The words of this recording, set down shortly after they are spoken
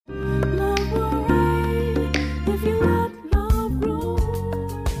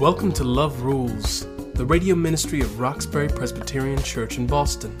Welcome to Love Rules, the radio ministry of Roxbury Presbyterian Church in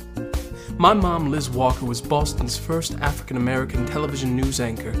Boston. My mom, Liz Walker, was Boston's first African-American television news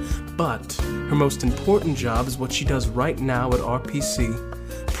anchor, but her most important job is what she does right now at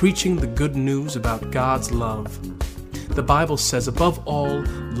RPC, preaching the good news about God's love. The Bible says, above all,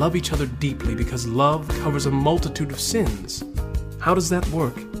 love each other deeply because love covers a multitude of sins. How does that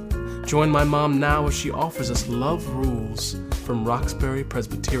work? Join my mom now as she offers us Love Rules from Roxbury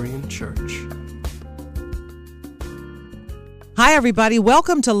Presbyterian Church. Hi, everybody.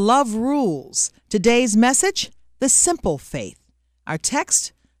 Welcome to Love Rules. Today's message, the simple faith. Our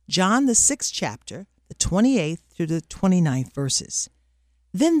text, John, the 6th chapter, the 28th through the 29th verses.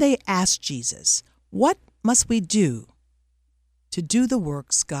 Then they asked Jesus, "What must we do to do the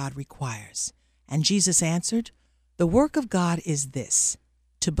works God requires?" And Jesus answered, "The work of God is this,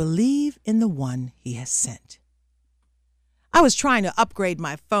 to believe in the one he has sent." I was trying to upgrade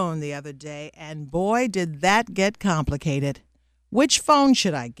my phone the other day, and boy, did that get complicated. Which phone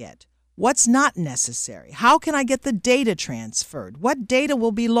should I get? What's not necessary? How can I get the data transferred? What data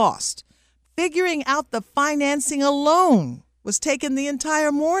will be lost? Figuring out the financing alone was taking the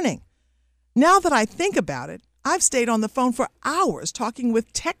entire morning. Now that I think about it, I've stayed on the phone for hours talking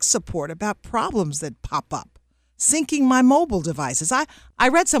with tech support about problems that pop up, syncing my mobile devices. I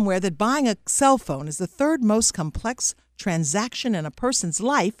read somewhere that buying a cell phone is the third most complex transaction in a person's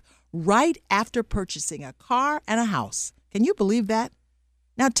life right after purchasing a car and a house. Can you believe that?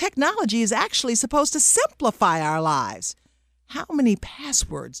 Now, technology is actually supposed to simplify our lives. How many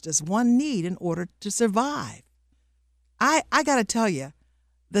passwords does one need in order to survive? I got to tell you,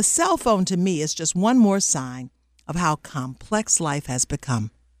 the cell phone to me is just one more sign of how complex life has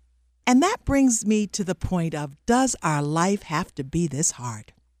become. And that brings me to the point of, does our life have to be this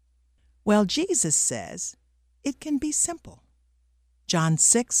hard? Well, Jesus says it can be simple. John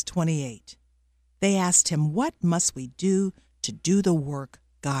 6:28. They asked him, "What must we do to do the work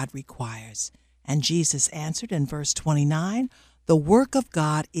God requires?" And Jesus answered in verse 29, "The work of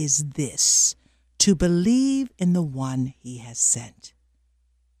God is this, to believe in the one he has sent."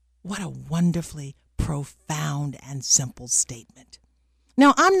 What a wonderfully profound and simple statement.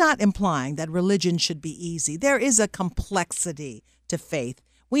 Now, I'm not implying that religion should be easy. There is a complexity to faith.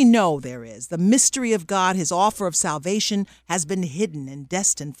 We know there is. The mystery of God, his offer of salvation, has been hidden and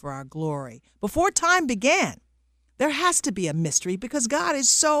destined for our glory. Before time began, there has to be a mystery because God is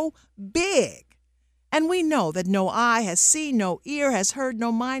so big. And we know that no eye has seen, no ear has heard,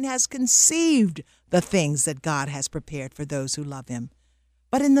 no mind has conceived the things that God has prepared for those who love him.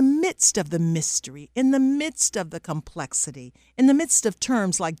 But in the midst of the mystery, in the midst of the complexity, in the midst of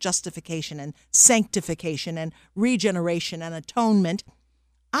terms like justification and sanctification and regeneration and atonement,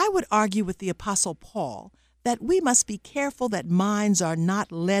 I would argue with the Apostle Paul that we must be careful that minds are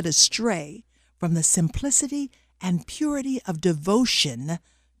not led astray from the simplicity and purity of devotion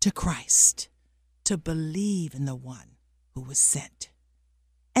to Christ, to believe in the one who was sent.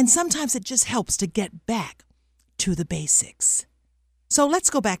 And sometimes it just helps to get back to the basics. So let's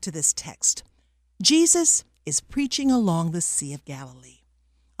go back to this text. Jesus is preaching along the Sea of Galilee.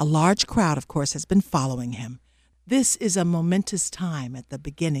 A large crowd, of course, has been following him. This is a momentous time at the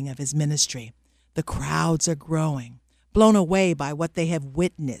beginning of his ministry. The crowds are growing, blown away by what they have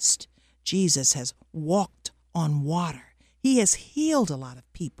witnessed. Jesus has walked on water. He has healed a lot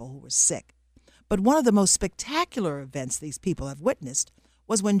of people who were sick. But one of the most spectacular events these people have witnessed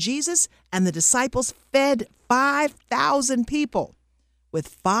was when Jesus and the disciples fed 5,000 people with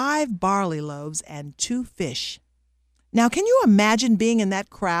 5 barley loaves and 2 fish. Now, can you imagine being in that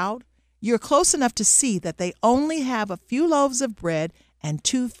crowd? You're close enough to see that they only have a few loaves of bread and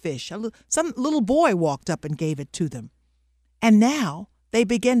 2 fish. Some little boy walked up and gave it to them. And now they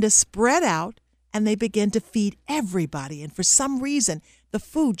begin to spread out and they begin to feed everybody. And for some reason, the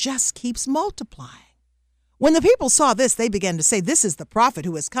food just keeps multiplying. When the people saw this, they began to say, "This is the prophet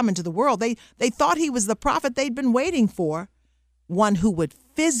who has come into the world." They thought he was the prophet they'd been waiting for, one who would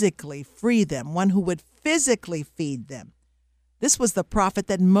physically free them, one who would physically feed them. This was the prophet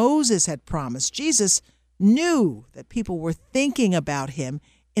that Moses had promised. Jesus knew that people were thinking about him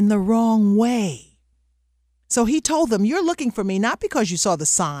in the wrong way. So he told them, "You're looking for me not because you saw the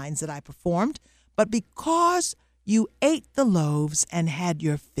signs that I performed, but because you ate the loaves and had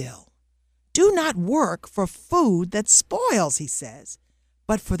your fill. Do not work for food that spoils," he says,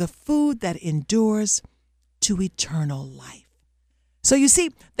 "but for the food that endures to eternal life." So you see,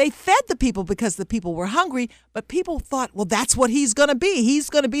 they fed the people because the people were hungry, but people thought, well, that's what he's going to be. He's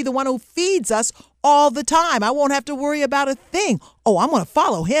going to be the one who feeds us all the time. I won't have to worry about a thing. Oh, I'm going to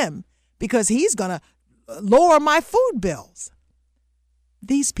follow him because he's going to lower my food bills.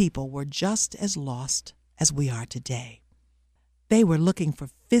 These people were just as lost as we are today. They were looking for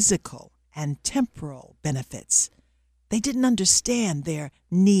physical and temporal benefits. They didn't understand their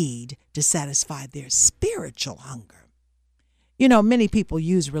need to satisfy their spiritual hunger. You know, many people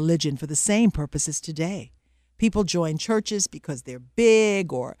use religion for the same purposes today. People join churches because they're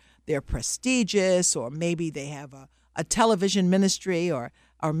big or they're prestigious, or maybe they have a television ministry, or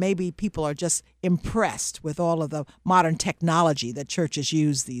maybe people are just impressed with all of the modern technology that churches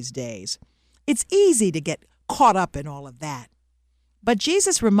use these days. It's easy to get caught up in all of that. But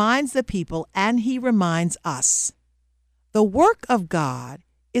Jesus reminds the people, and he reminds us, the work of God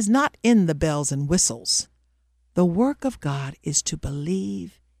is not in the bells and whistles. The work of God is to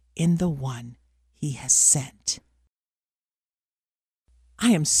believe in the one he has sent.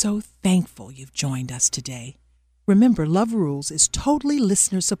 I am so thankful you've joined us today. Remember, Love Rules is totally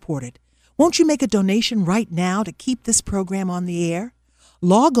listener supported. Won't you make a donation right now to keep this program on the air?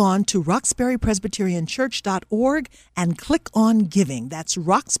 Log on to roxburypresbyterianchurch.org and click on Giving. That's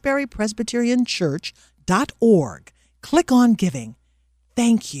roxburypresbyterianchurch.org. Click on Giving.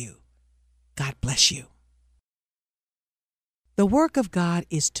 Thank you. God bless you. The work of God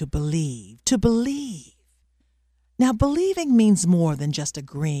is to believe, to believe. Now, believing means more than just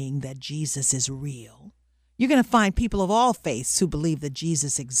agreeing that Jesus is real. You're going to find people of all faiths who believe that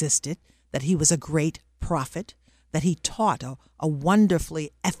Jesus existed, that he was a great prophet, that he taught a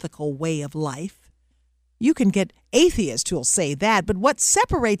wonderfully ethical way of life. You can get atheists who'll say that, but what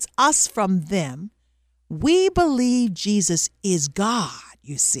separates us from them, we believe Jesus is God,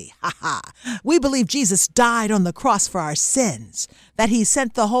 you see. We believe Jesus died on the cross for our sins, that he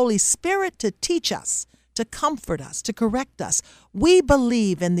sent the Holy Spirit to teach us, to comfort us, to correct us. We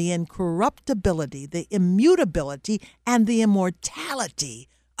believe in the incorruptibility, the immutability, and the immortality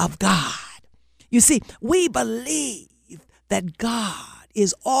of God. You see, we believe that God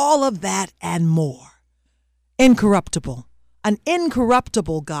is all of that and more. Incorruptible. An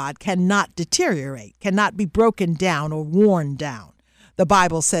incorruptible God cannot deteriorate, cannot be broken down or worn down. The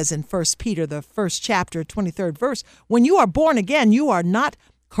Bible says in 1 Peter, the 1st chapter, 23rd verse, when you are born again, you are not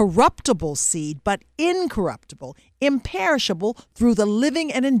corruptible seed, but incorruptible, imperishable through the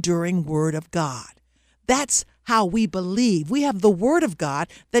living and enduring Word of God. That's how we believe. We have the Word of God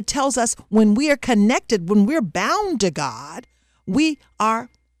that tells us when we are connected, when we're bound to God, we are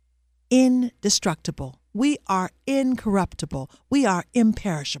indestructible. We are incorruptible. We are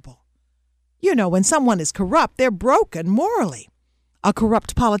imperishable. You know, when someone is corrupt, they're broken morally. A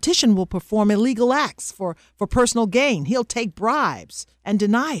corrupt politician will perform illegal acts for personal gain. He'll take bribes and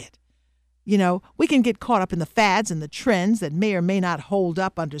deny it. You know, we can get caught up in the fads and the trends that may or may not hold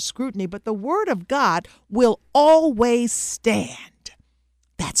up under scrutiny, but the Word of God will always stand.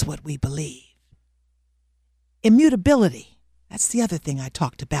 That's what we believe. Immutability. That's the other thing I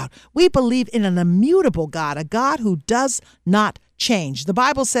talked about. We believe in an immutable God, a God who does not change. The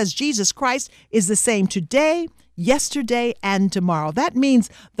Bible says Jesus Christ is the same today, yesterday, and tomorrow. That means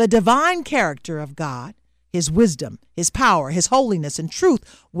the divine character of God, his wisdom, his power, his holiness, and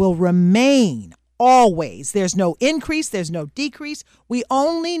truth will remain always. There's no increase, there's no decrease. We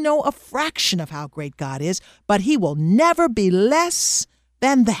only know a fraction of how great God is, but he will never be less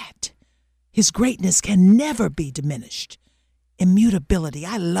than that. His greatness can never be diminished. Immutability,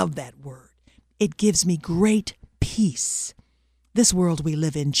 I love that word. It gives me great peace. This world we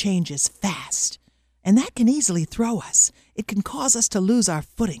live in changes fast, and that can easily throw us. It can cause us to lose our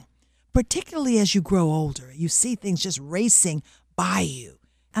footing, particularly as you grow older. You see things just racing by you.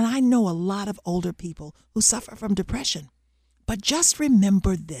 And I know a lot of older people who suffer from depression. But just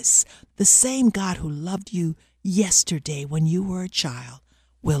remember this, the same God who loved you yesterday when you were a child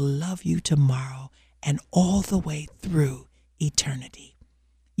will love you tomorrow and all the way through eternity.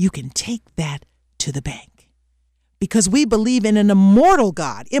 You can take that to the bank because we believe in an immortal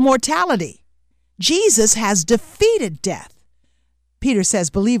God, immortality. Jesus has defeated death. Peter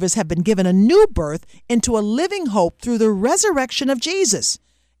says believers have been given a new birth into a living hope through the resurrection of Jesus,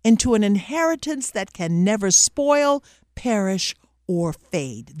 into an inheritance that can never spoil, perish, or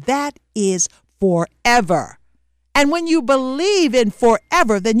fade. That is forever. And when you believe in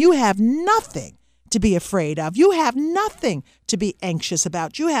forever, then you have nothing to be afraid of. You have nothing to be anxious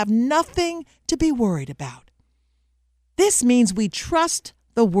about. You have nothing to be worried about. This means we trust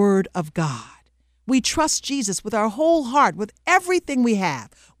the Word of God. We trust Jesus with our whole heart, with everything we have.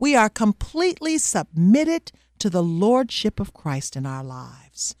 We are completely submitted to the Lordship of Christ in our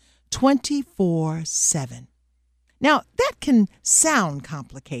lives, 24/7. Now, that can sound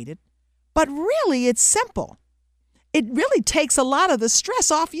complicated, but really it's simple. It really takes a lot of the stress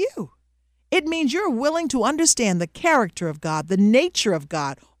off you. It means you're willing to understand the character of God, the nature of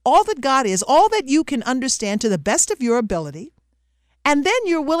God, all that God is, all that you can understand to the best of your ability. And then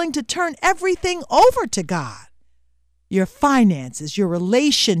you're willing to turn everything over to God. Your finances, your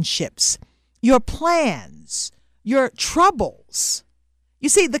relationships, your plans, your troubles. You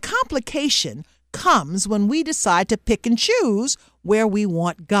see, the complication comes when we decide to pick and choose where we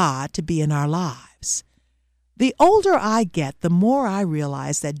want God to be in our lives. The older I get, the more I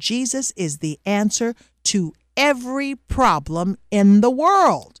realize that Jesus is the answer to every problem in the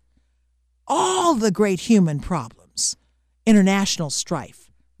world. All the great human problems, international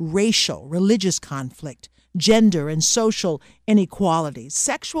strife, racial, religious conflict, gender and social inequalities,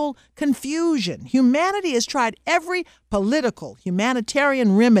 sexual confusion. Humanity has tried every political,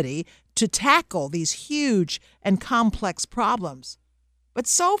 humanitarian remedy to tackle these huge and complex problems. But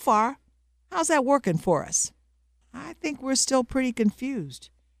so far, how's that working for us? I think we're still pretty confused,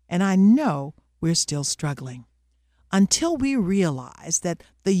 and I know we're still struggling. Until we realize that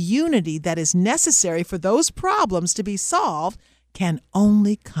the unity that is necessary for those problems to be solved can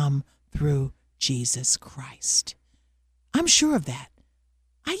only come through Jesus Christ. I'm sure of that.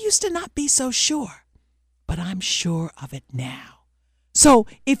 I used to not be so sure, but I'm sure of it now. So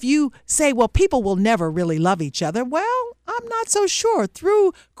if you say, well, people will never really love each other, well, I'm not so sure.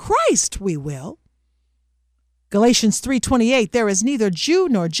 Through Christ we will. Galatians 3:28, there is neither Jew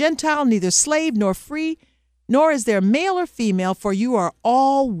nor Gentile, neither slave nor free, nor is there male or female, for you are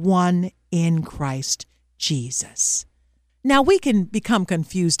all one in Christ Jesus. Now, we can become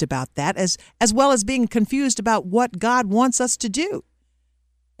confused about that as well as being confused about what God wants us to do.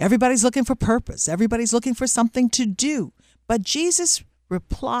 Everybody's looking for purpose. Everybody's looking for something to do. But Jesus'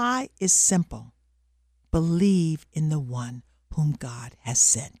 reply is simple. Believe in the one whom God has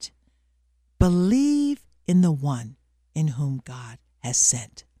sent. Believe in the one in whom God has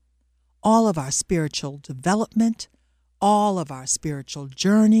sent. All of our spiritual development, all of our spiritual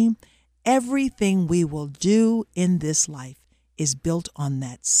journey, everything we will do in this life is built on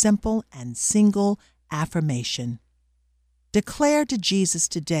that simple and single affirmation. Declare to Jesus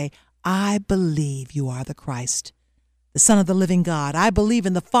today, I believe you are the Christ, the Son of the living God. I believe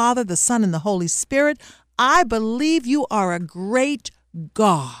in the Father, the Son, and the Holy Spirit. I believe you are a great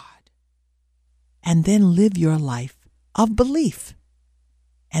God. And then live your life of belief,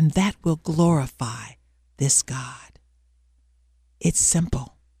 and that will glorify this God. It's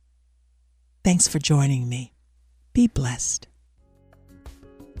simple. Thanks for joining me. Be blessed.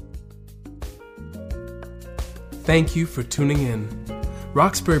 Thank you for tuning in.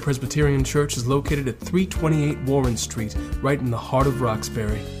 Roxbury Presbyterian Church is located at 328 Warren Street, right in the heart of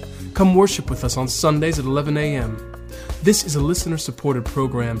Roxbury. Come worship with us on Sundays at 11 a.m. This is a listener-supported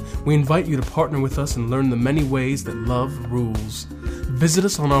program. We invite you to partner with us and learn the many ways that love rules. Visit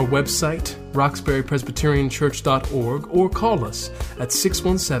us on our website, roxburypresbyterianchurch.org, or call us at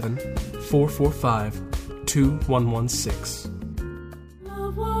 617-445-2116.